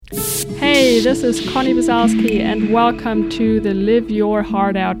this is Connie Bazalski, and welcome to the Live Your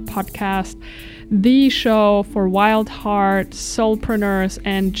Heart Out podcast, the show for wild heart, soulpreneurs,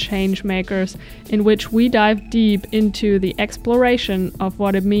 and change makers, in which we dive deep into the exploration of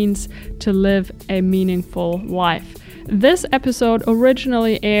what it means to live a meaningful life. This episode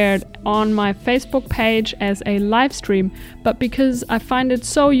originally aired on my Facebook page as a live stream, but because I find it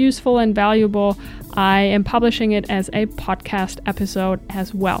so useful and valuable, I am publishing it as a podcast episode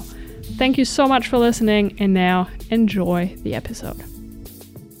as well. Thank you so much for listening, and now enjoy the episode.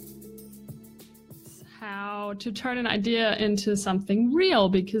 How to turn an idea into something real,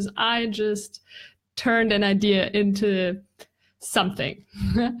 because I just turned an idea into something.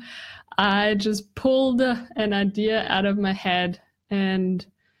 I just pulled an idea out of my head and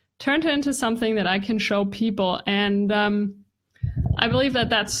turned it into something that I can show people. And I believe that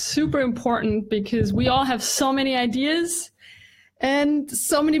that's super important, because we all have so many ideas and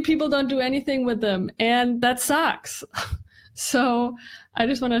so many people don't do anything with them, and that sucks. So I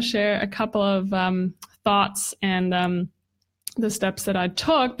just want to share a couple of thoughts and the steps that I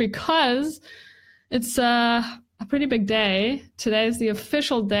took, because it's a pretty big day. Today is the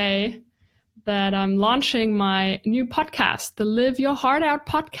official day that I'm launching my new podcast, the Live Your Heart Out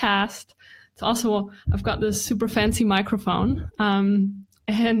podcast. It's also, I've got this super fancy microphone.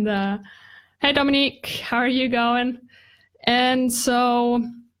 Hey, Dominique, how are you going? And so,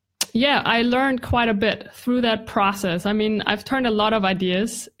 yeah, I learned quite a bit through that process. I mean, I've turned a lot of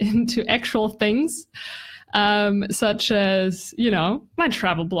ideas into actual things, such as, my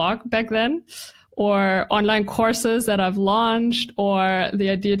travel blog back then, or online courses that I've launched, or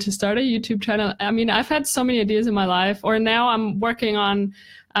the idea to start a YouTube channel. I mean, I've had so many ideas in my life, or now I'm working on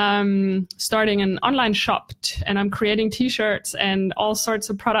starting an online shop, and I'm creating t-shirts and all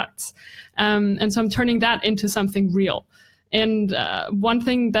sorts of products. And so I'm turning that into something real. And one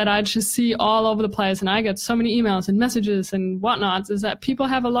thing that I just see all over the place, and I get so many emails and messages and whatnots, is that people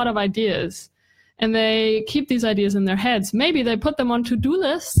have a lot of ideas and they keep these ideas in their heads. Maybe they put them on to-do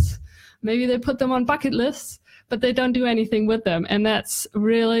lists, maybe they put them on bucket lists, but they don't do anything with them. And that's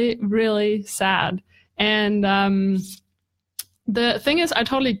really, really sad. And the thing is, I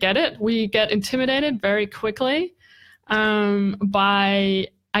totally get it. We get intimidated very quickly by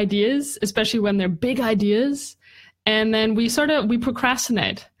ideas, especially when they're big ideas. And then we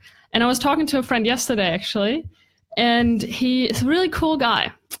procrastinate. And I was talking to a friend yesterday, actually, and he is a really cool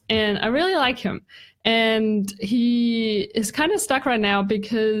guy, and I really like him. And he is kind of stuck right now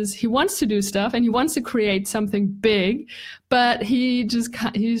because he wants to do stuff and he wants to create something big, but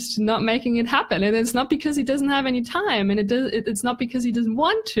he's not making it happen. And it's not because he doesn't have any time, and it's not because he doesn't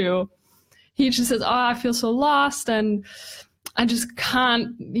want to. He just says, I feel so lost, and I just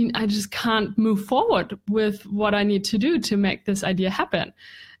can't move forward with what I need to do to make this idea happen.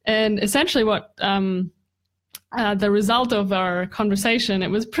 And essentially what the result of our conversation, it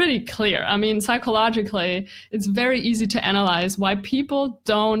was pretty clear. I mean, psychologically, it's very easy to analyze why people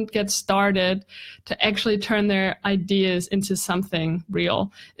don't get started to actually turn their ideas into something real,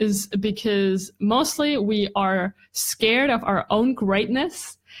 is because mostly we are scared of our own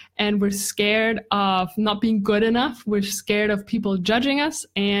greatness. And we're scared of not being good enough. We're scared of people judging us.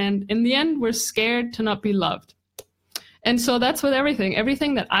 And in the end, we're scared to not be loved. And so that's with everything.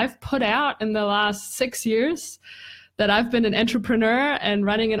 Everything that I've put out in the last 6 years, that I've been an entrepreneur and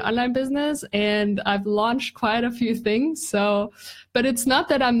running an online business, and I've launched quite a few things. But it's not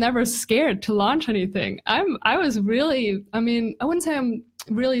that I'm never scared to launch anything. I wouldn't say I'm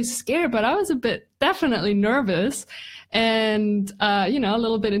really scared, but I was definitely nervous. And, a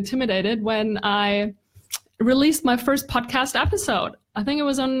little bit intimidated when I released my first podcast episode. I think it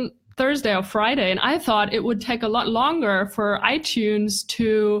was on Thursday or Friday, and I thought it would take a lot longer for iTunes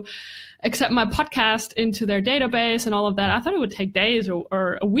to accept my podcast into their database and all of that. I thought it would take days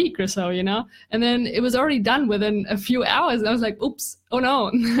or a week or so, and then it was already done within a few hours. I was like, oops, oh no,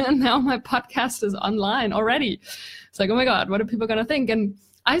 now my podcast is online already. It's like, oh my God, what are people going to think? And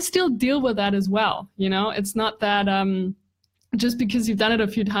I still deal with that as well. It's not that just because you've done it a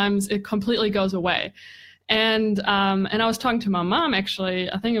few times, it completely goes away. And I was talking to my mom,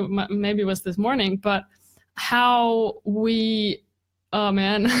 actually, I think maybe it was this morning, but how oh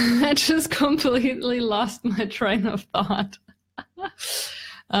man, I just completely lost my train of thought.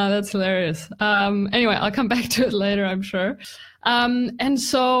 That's hilarious. Anyway, I'll come back to it later, I'm sure. And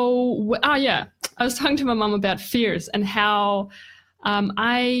so, I was talking to my mom about fears and how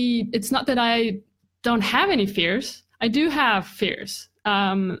it's not that I don't have any fears. I do have fears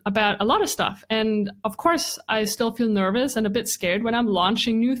about a lot of stuff. And of course, I still feel nervous and a bit scared when I'm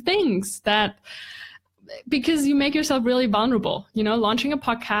launching new things that because you make yourself really vulnerable, you know, launching a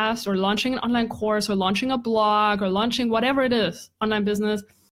podcast or launching an online course or launching a blog or launching whatever it is, online business,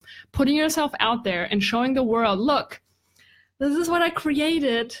 putting yourself out there and showing the world, look, this is what I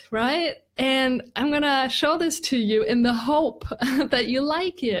created, right? And I'm going to show this to you in the hope that you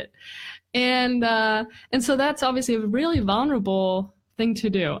like it. And so that's obviously a really vulnerable thing to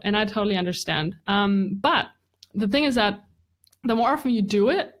do. And I totally understand. But the thing is that the more often you do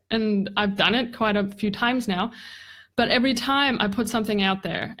it, and I've done it quite a few times now, but every time I put something out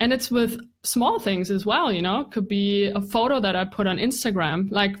there, and it's with small things as well, you know, it could be a photo that I put on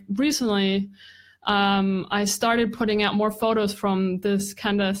Instagram. Like recently, I started putting out more photos from this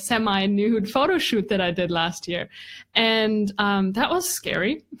kind of semi-nude photo shoot that I did last year. And that was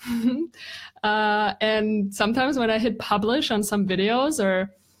scary. And sometimes when I hit publish on some videos or,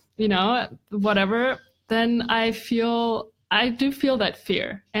 you know, whatever, then I do feel that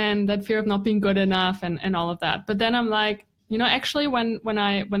fear, and that fear of not being good enough and all of that. But then I'm like, you know, actually when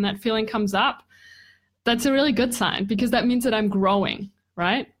that feeling comes up, that's a really good sign, because that means that I'm growing,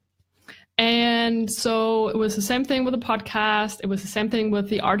 right? And so it was the same thing with the podcast. It was the same thing with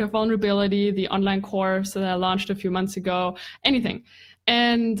the Art of Vulnerability, the online course that I launched a few months ago, anything.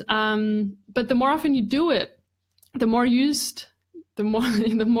 And, but the more often you do it, the more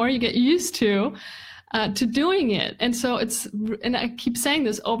the more you get used to doing it. And so and I keep saying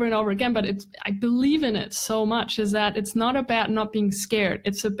this over and over again, but I believe in it so much, is that it's not about not being scared.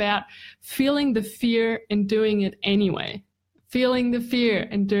 It's about feeling the fear and doing it anyway. Feeling the fear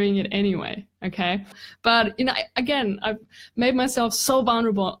and doing it anyway. Okay. But, you know, again, I've made myself so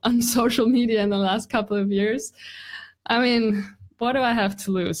vulnerable on social media in the last couple of years. I mean, what do I have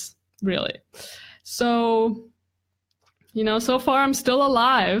to lose, really? So, you know, so far I'm still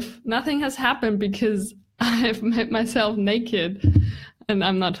alive. Nothing has happened because I've made myself naked. And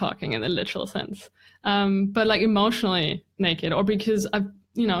I'm not talking in the literal sense, but like emotionally naked, or because I've,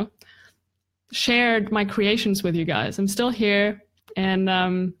 you know, shared my creations with you guys. I'm still here. And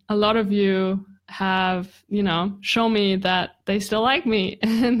a lot of you have, you know, shown me that they still like me,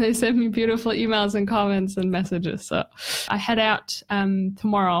 and they send me beautiful emails and comments and messages. So I head out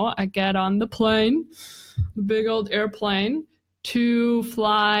tomorrow. I get on the plane, the big old airplane, to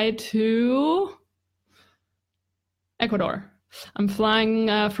fly to Ecuador. I'm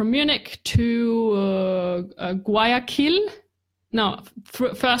flying from Munich to Guayaquil. No,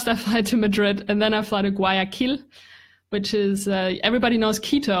 first I fly to Madrid, and then I fly to Guayaquil, which is, everybody knows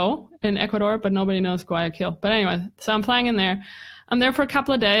Quito in Ecuador, but nobody knows Guayaquil. But anyway, so I'm flying in there. I'm there for a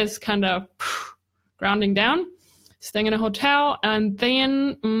couple of days, kind of grounding down, staying in a hotel, and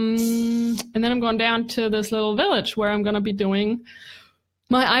then I'm going down to this little village where I'm going to be doing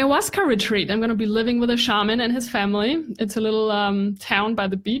my ayahuasca retreat. I'm going to be living with a shaman and his family. It's a little town by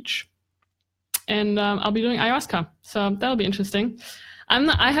the beach. And I'll be doing ayahuasca. So that'll be interesting.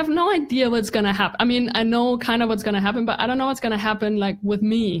 I have no idea what's going to happen. I mean, I know kind of what's going to happen, but I don't know what's going to happen like with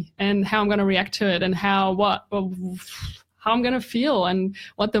me, and how I'm going to react to it, and how I'm going to feel, and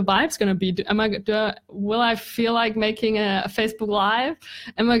what the vibe's going to be. Will I feel like making a Facebook Live?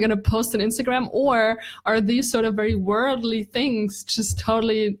 Am I going to post on Instagram? Or are these sort of very worldly things just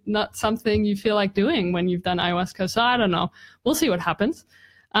totally not something you feel like doing when you've done ayahuasca? So I don't know. We'll see what happens.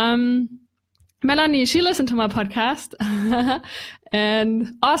 Melanie, she listened to my podcast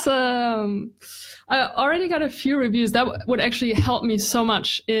and awesome. I already got a few reviews. That would actually help me so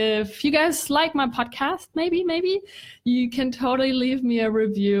much. If you guys like my podcast, maybe you can totally leave me a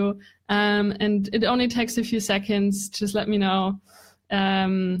review. And it only takes a few seconds. Just let me know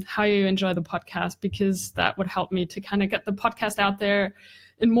how you enjoy the podcast, because that would help me to kind of get the podcast out there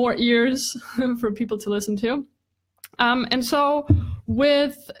in more ears for people to listen to. And so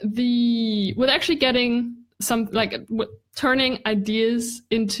with actually getting turning ideas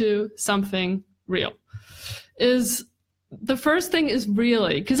into something real, is the first thing is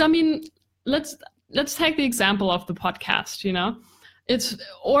really, because I mean, let's take the example of the podcast, you know,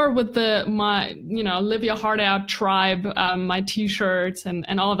 or with my Live Your Heart Out tribe, my t-shirts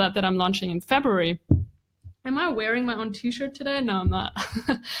and all of that I'm launching in February. Am I wearing my own t-shirt today? No, I'm not.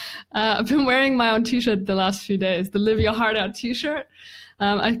 I've been wearing my own t-shirt the last few days, the Live Your Heart Out t-shirt.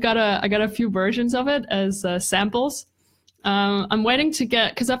 I got a few versions of it as samples. I'm waiting to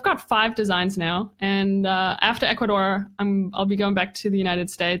because I've got 5 designs now, and after Ecuador, I'll be going back to the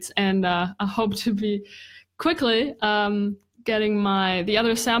United States, and I hope to be quickly getting the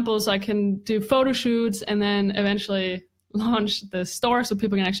other samples. So I can do photo shoots and then eventually launch the store so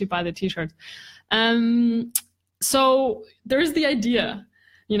people can actually buy the t-shirts. So there's the idea,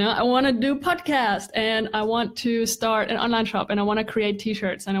 I want to do podcast, and I want to start an online shop, and I want to create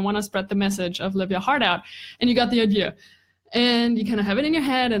t-shirts, and I want to spread the message of Live Your Heart Out. And you got the idea. And you kind of have it in your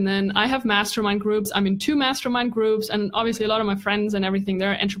head. And then I have mastermind groups. I'm in 2 mastermind groups. And obviously a lot of my friends and everything,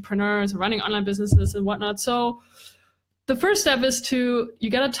 they're entrepreneurs running online businesses and whatnot. So the first step is you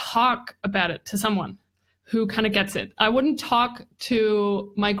got to talk about it to someone who kind of gets it. I wouldn't talk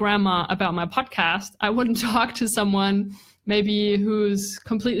to my grandma about my podcast. I wouldn't talk to someone maybe who's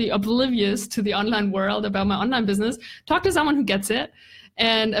completely oblivious to the online world about my online business. Talk to someone who gets it.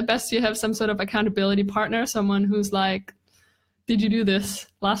 And at best, you have some sort of accountability partner, someone who's like, did you do this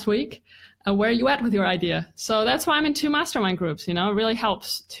last week? Where are you at with your idea? So that's why I'm in 2 mastermind groups. It really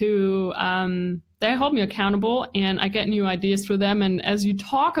helps to, they hold me accountable, and I get new ideas through them. And as you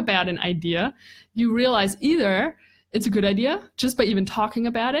talk about an idea, you realize either it's a good idea just by even talking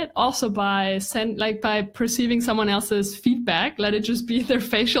about it, also by perceiving someone else's feedback. Let it just be their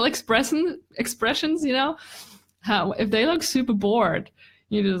facial expressions. How if they look super bored,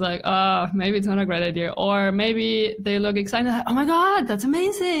 you're just like, oh, maybe it's not a great idea. Or maybe they look excited, like, oh my God, that's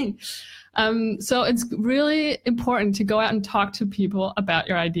amazing. So it's really important to go out and talk to people about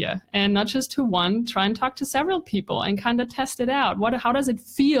your idea, and not just to one. Try and talk to several people and kind of test it out. How does it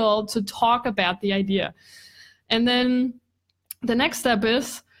feel to talk about the idea? And then the next step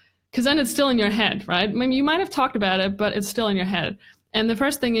is, because then it's still in your head, right? I mean, you might have talked about it, but it's still in your head. And the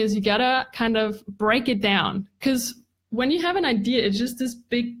first thing is you gotta kind of break it down, because when you have an idea, it's just this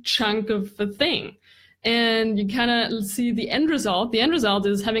big chunk of a thing. And you kind of see the end result. The end result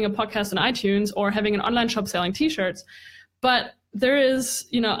is having a podcast on iTunes or having an online shop selling t-shirts. But there is,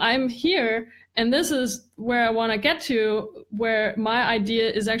 I'm here, and this is where I want to get to, where my idea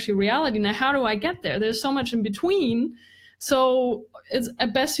is actually reality. Now, how do I get there? There's so much in between. So it's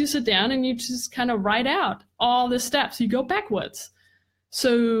at best you sit down and you just kind of write out all the steps. You go backwards.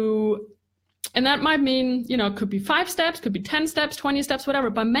 So, and that might mean, it could be 5 steps, could be 10 steps, 20 steps, whatever,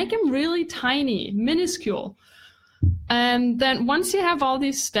 but make them really tiny, minuscule. And then once you have all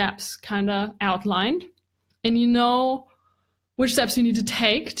these steps kind of outlined, and you know which steps you need to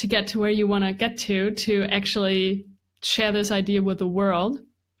take to get to where you want to get to actually share this idea with the world,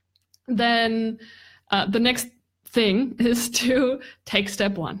 then the next thing is to take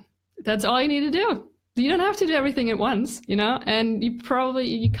step 1. That's all you need to do. You don't have to do everything at once, and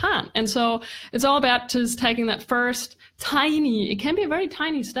you can't. And so it's all about just taking that first it can be a very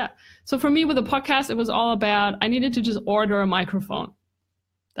tiny step. So for me with the podcast, it was all about, I needed to just order a microphone.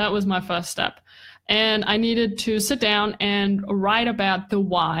 That was my first step. And I needed to sit down and write about the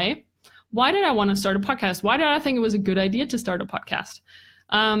why. Why did I want to start a podcast? Why did I think it was a good idea to start a podcast?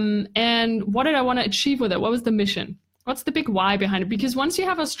 And what did I want to achieve with it? What was the mission? What's the big why behind it? Because once you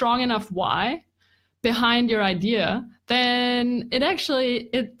have a strong enough why behind your idea, then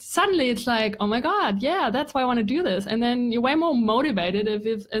suddenly it's like, oh my God, yeah, that's why I want to do this. And then you're way more motivated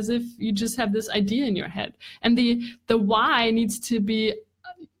as if you just have this idea in your head. And the why needs to be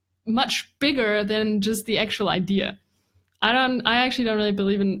much bigger than just the actual idea. I actually don't really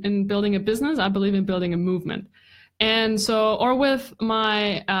believe in building a business. I believe in building a movement. And so, or with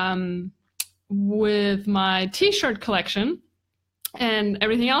my t-shirt collection, and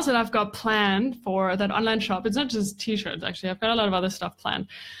everything else that I've got planned for that online shop, it's not just t-shirts, actually. I've got a lot of other stuff planned.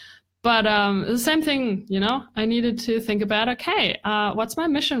 But the same thing, I needed to think about, okay, what's my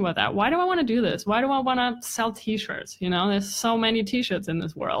mission with that? Why do I want to do this? Why do I want to sell t-shirts? There's so many t-shirts in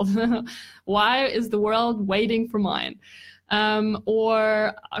this world. Why is the world waiting for mine?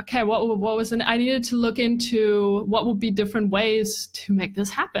 Okay, I needed to look into what would be different ways to make this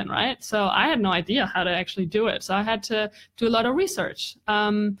happen, right? So I had no idea how to actually do it. So I had to do a lot of research.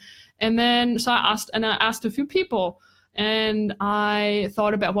 And then, so I asked a few people, and I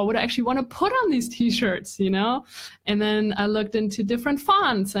thought about what would I actually want to put on these t-shirts, And then I looked into different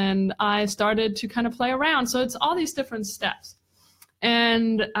fonts, and I started to kind of play around. So it's all these different steps.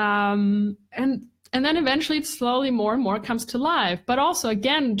 And then eventually it's slowly more and more comes to life. But also,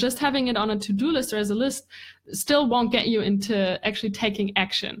 again, just having it on a to-do list or as a list still won't get you into actually taking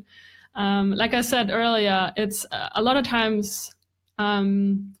action. Like I said earlier, it's a lot of times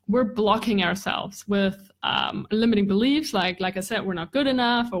we're blocking ourselves with limiting beliefs. Like I said, we're not good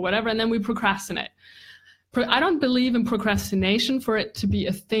enough or whatever, and then we procrastinate. I don't believe in procrastination for it to be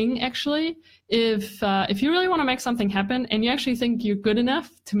a thing, actually. If you really want to make something happen and you actually think you're good enough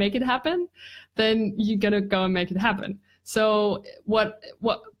to make it happen, then you gotta go and make it happen. So what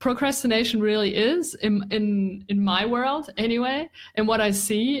procrastination really is in my world anyway, and what I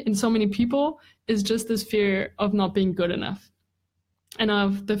see in so many people, is just this fear of not being good enough and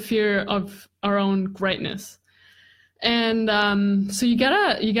of the fear of our own greatness. And so you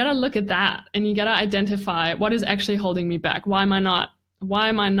gotta look at that, and you gotta identify what is actually holding me back. Why am I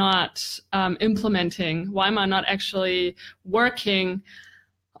not implementing? Why am I not actually working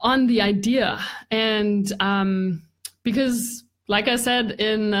on the idea? And because, like I said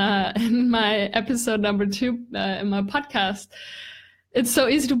in my episode number 2 in my podcast, it's so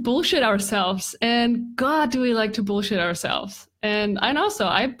easy to bullshit ourselves, and God, do we like to bullshit ourselves. And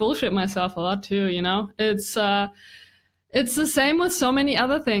I bullshit myself a lot too. It's the same with so many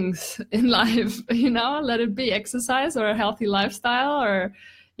other things in life, let it be exercise or a healthy lifestyle or,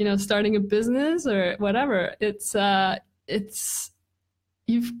 starting a business or whatever.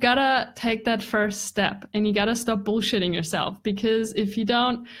 You've got to take that first step, and you got to stop bullshitting yourself, because if you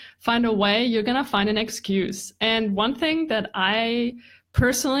don't find a way, you're going to find an excuse. And one thing that I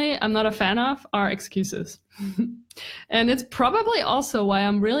personally am not a fan of are excuses. And it's probably also why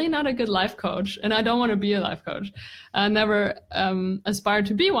I'm really not a good life coach, and I don't want to be a life coach. I never aspired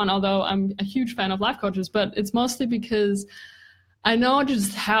to be one, although I'm a huge fan of life coaches, but it's mostly because I know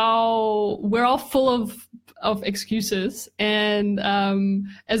just how we're all full of excuses. And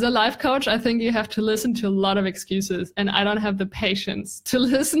as a life coach, I think you have to listen to a lot of excuses, and I don't have the patience to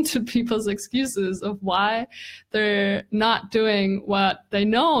listen to people's excuses of why they're not doing what they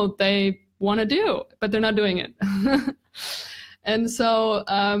know they want to do, but they're not doing it. And so,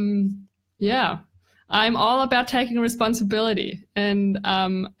 I'm all about taking responsibility, and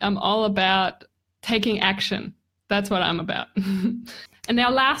I'm all about taking action. That's what I'm about. And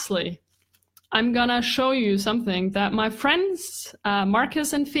now lastly, I'm gonna show you something that my friends,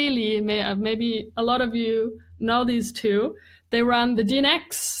 Marcus and Feli, maybe a lot of you know these two. They run the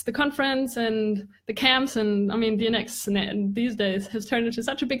DNX, the conference, and the camps. And I mean, DNX these days has turned into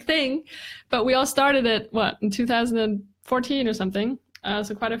such a big thing, but we all started it, in 2014 or something,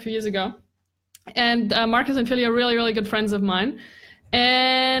 so quite a few years ago. And Marcus and Feli are really, really good friends of mine.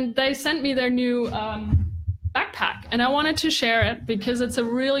 And they sent me their new backpack, and I wanted to share it because it's a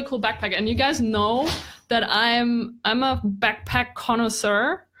really cool backpack. And you guys know that I'm a backpack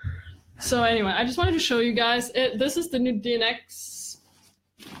connoisseur. So anyway, I just wanted to show you guys this is the new DNX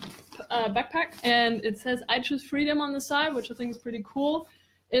backpack, and it says "I choose freedom" on the side, which I think is pretty cool.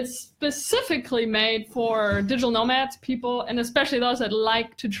 It's specifically made for digital nomads, people, and especially those that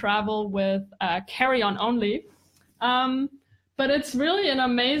like to travel with carry-on only. But it's really an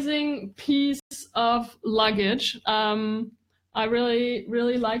amazing piece of luggage. I really,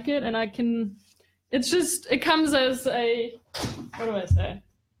 really like it, and it comes as a, what do I say?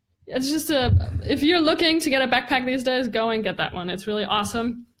 It's just if you're looking to get a backpack these days, go and get that one. It's really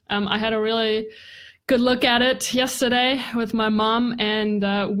awesome. I had a really good look at it yesterday with my mom,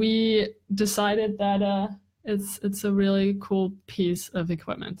 and we decided that it's a really cool piece of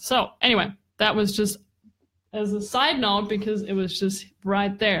equipment. So anyway, that was just as a side note, because it was just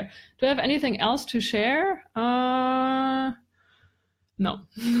right there. Do I have anything else to share? No,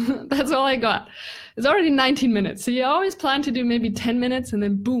 that's all I got. It's already 19 minutes. So you always plan to do maybe 10 minutes and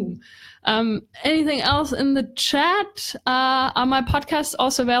then boom. Anything else in the chat? Are my podcasts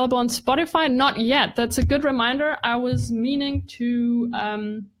also available on Spotify? Not yet. That's a good reminder. I was meaning to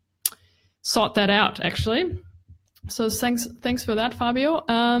sort that out, actually. So thanks for that, Fabio.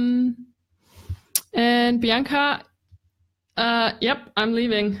 And Bianca, yep, I'm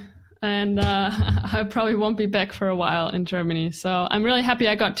leaving. And I probably won't be back for a while in Germany. So I'm really happy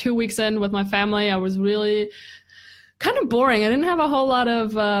I got 2 weeks in with my family. I was really kind of boring. I didn't have a whole lot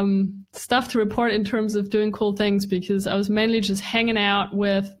of stuff to report in terms of doing cool things, because I was mainly just hanging out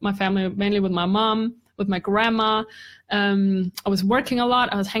with my family, mainly with my mom, with my grandma. I was working a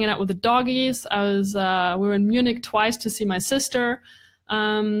lot. I was hanging out with the doggies. We were in Munich twice to see my sister.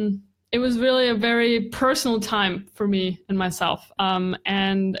 It was really a very personal time for me and myself.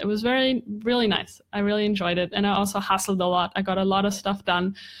 And it was really nice. I really enjoyed it. And I also hustled a lot. I got a lot of stuff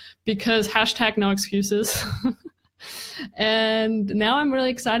done because #no excuses. And now I'm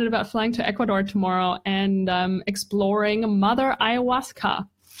really excited about flying to Ecuador tomorrow and exploring Mother Ayahuasca.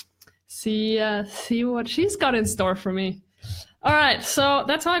 See what she's got in store for me. All right, so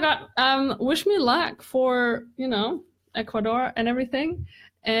that's all I got. Wish me luck for, Ecuador and everything.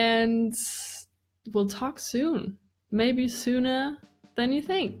 And we'll talk soon. Maybe sooner than you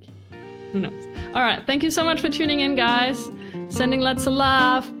think. Who knows? All right, thank you so much for tuning in, guys. Sending lots of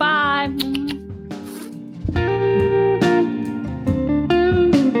love. Bye.